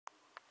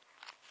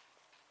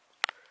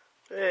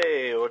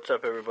Hey, what's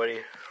up,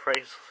 everybody?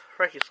 Franky's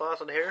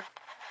here.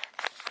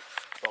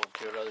 Welcome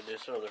to another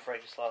edition of the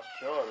Franky's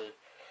Show,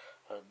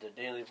 the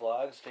daily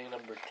vlogs, day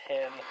number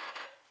 10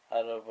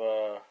 out of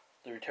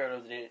the return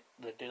of the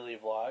daily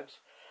vlogs.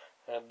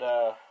 And,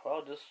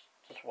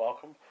 just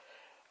welcome.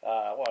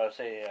 I want to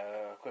say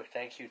a quick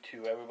thank you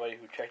to everybody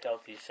who checked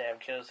out the Sam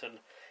Kinison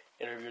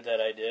interview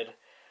that I did.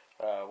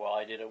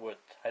 I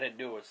didn't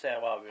do it with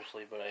Sam,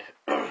 obviously, but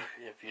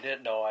if you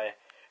didn't know, I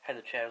had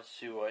the chance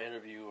to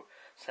interview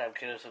Sam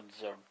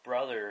Kinison's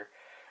brother,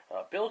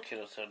 Bill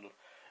Kinison,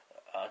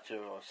 to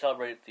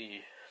celebrate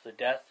the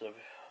death of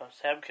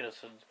Sam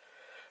Kinison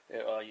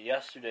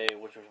yesterday,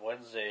 which was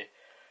Wednesday.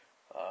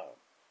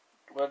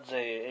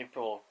 Wednesday,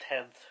 April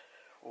 10th,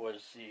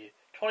 was the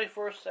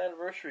 21st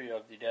anniversary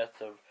of the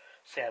death of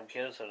Sam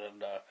Kinison,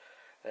 and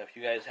if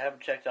you guys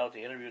haven't checked out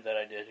the interview that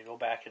I did, you go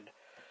back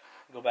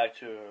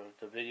to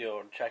the video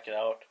and check it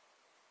out,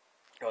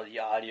 or the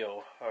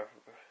audio, or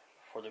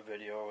for the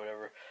video or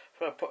whatever.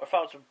 I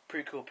found some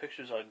pretty cool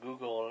pictures on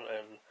Google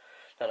and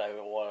that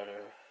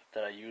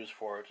I used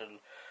for it, and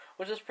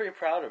was just pretty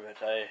proud of it.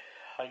 I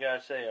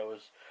gotta say,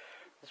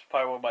 it's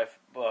probably one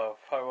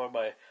of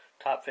my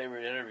top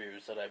favorite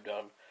interviews that I've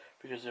done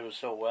because it was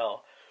so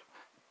well.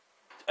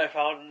 I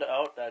found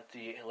out that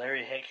the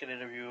Larry Hankin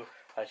interview,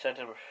 I sent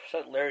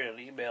Larry an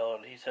email,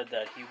 and he said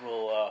that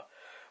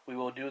we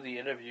will do the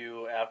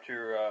interview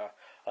after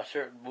a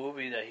certain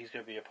movie that he's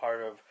going to be a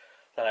part of,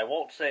 that I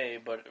won't say,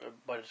 but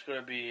it's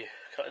going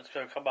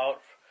to come out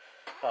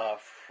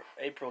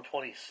April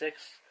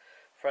 26th,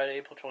 Friday,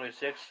 April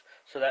 26th.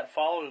 So that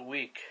following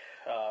week,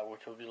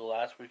 which will be the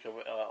last week of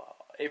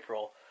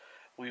April,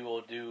 we will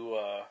do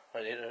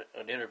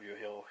an interview.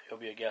 He'll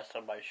be a guest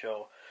on my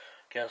show.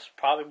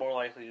 Probably more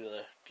likely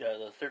the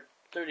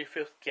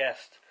 35th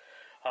guest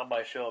on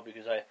my show,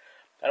 because I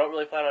don't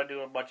really plan on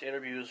doing much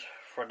interviews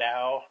for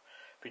now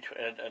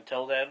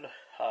until then.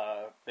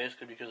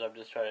 Basically because I'm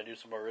just trying to do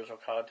some original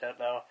content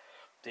now.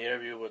 The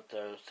interview with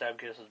Sam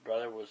Kinison's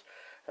brother was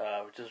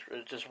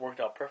it just worked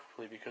out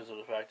perfectly because of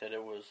the fact that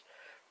it was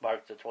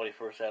marked the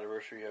 21st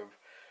anniversary of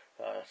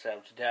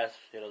Sam's death.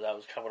 That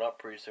was coming up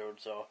pretty soon.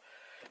 So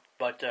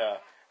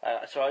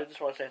I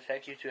just want to say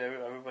thank you to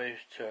everybody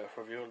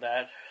for viewing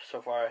that.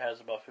 So far it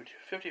has about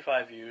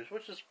 55 views,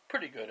 which is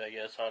pretty good, I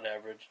guess, on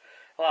average.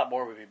 A lot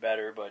more would be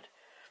better, but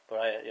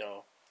I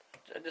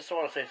just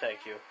want to say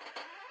thank you.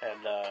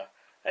 And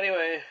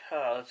anyway,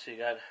 let's see.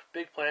 Got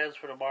big plans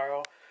for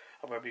tomorrow.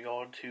 I'm going to be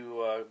going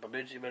to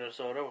Bemidji,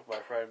 Minnesota with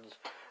my friends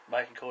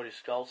Mike and Cody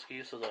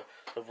Skulski. So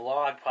the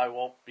vlog probably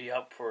won't be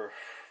up for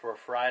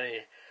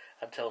Friday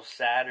until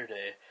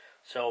Saturday.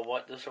 So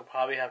what this will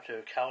probably have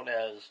to count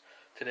as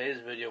today's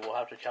video will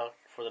have to count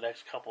for the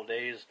next couple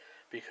days,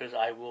 because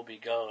I will be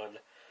gone.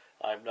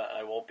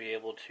 I won't be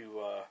able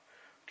to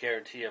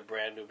guarantee a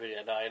brand new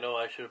video. Now I know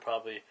I should have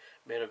probably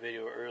made a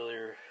video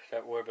earlier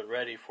that would have been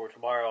ready for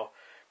tomorrow,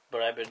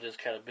 but I've been just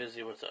kind of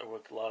busy with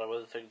a lot of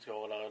other things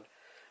going on.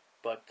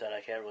 But that I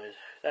can't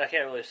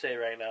really say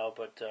right now.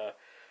 But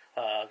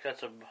I've got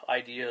some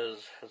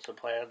ideas and some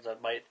plans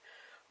that might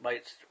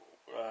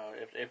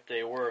if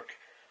they work,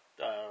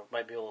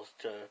 might be able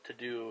to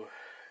do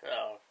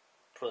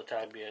for the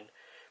time being.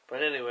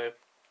 But anyway,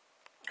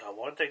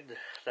 one thing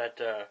that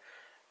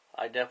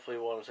I definitely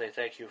want to say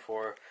thank you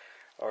for,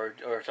 or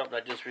something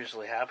that just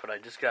recently happened. I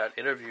just got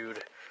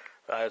interviewed,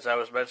 as I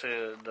was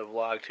mentioning in the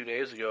vlog 2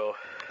 days ago.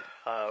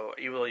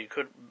 Even though you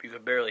could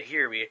barely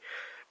hear me,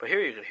 but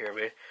here you can hear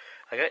me.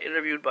 I got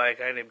interviewed by a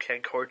guy named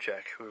Ken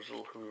Korchak, who's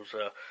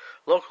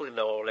locally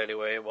known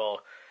anyway.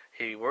 Well,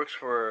 he works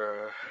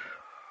for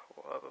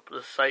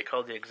this site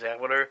called The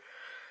Examiner,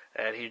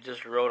 and he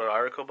just wrote an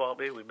article about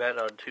me. We met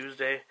on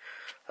Tuesday.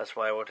 That's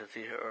why I went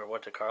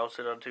to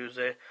Carlson on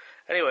Tuesday.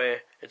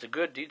 Anyway, it's a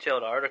good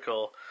detailed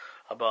article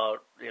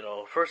about,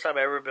 first time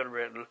ever been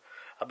written,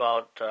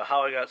 about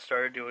how I got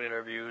started doing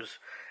interviews,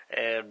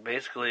 and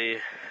basically,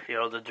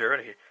 the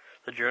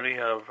journey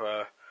of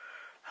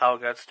how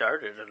it got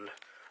started, and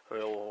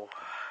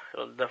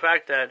the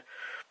fact that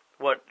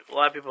what a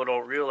lot of people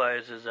don't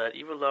realize is that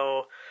even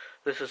though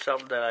this is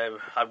something that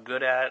I'm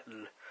good at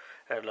and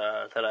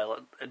that I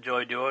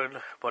enjoy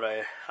doing, but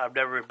I've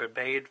never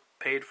been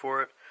paid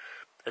for it.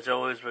 It's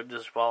always been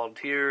just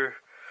volunteer,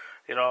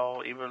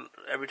 even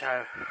every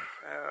time,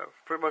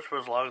 pretty much for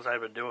as long as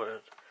I've been doing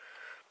it.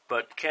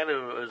 But Ken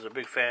is a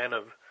big fan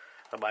of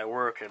my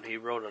work, and he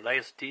wrote a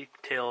nice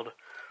detailed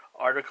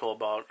article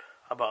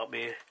about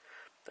me,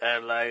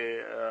 and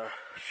I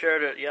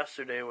shared it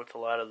yesterday with a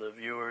lot of the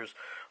viewers,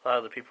 a lot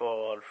of the people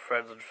on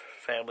friends and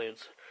family and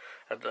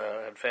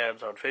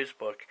fans on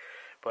Facebook.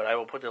 But I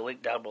will put the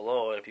link down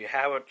below, and if you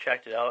haven't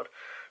checked it out,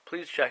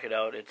 please check it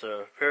out. It's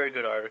a very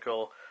good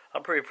article.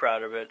 I'm pretty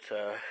proud of it.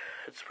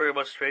 It's pretty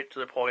much straight to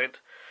the point,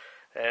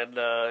 and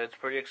it's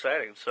pretty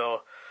exciting.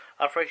 So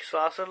I'm Franky's,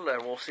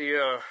 and we'll see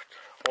you.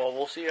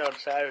 We'll see you on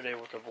Saturday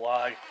with the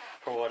vlog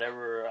for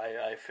whatever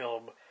I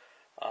film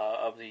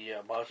of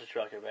the monster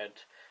truck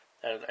event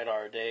and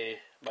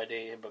my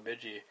day in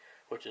Bemidji,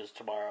 which is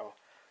tomorrow.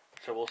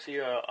 So we'll see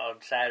you on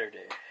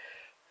Saturday.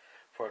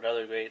 for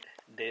another great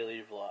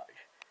daily vlog.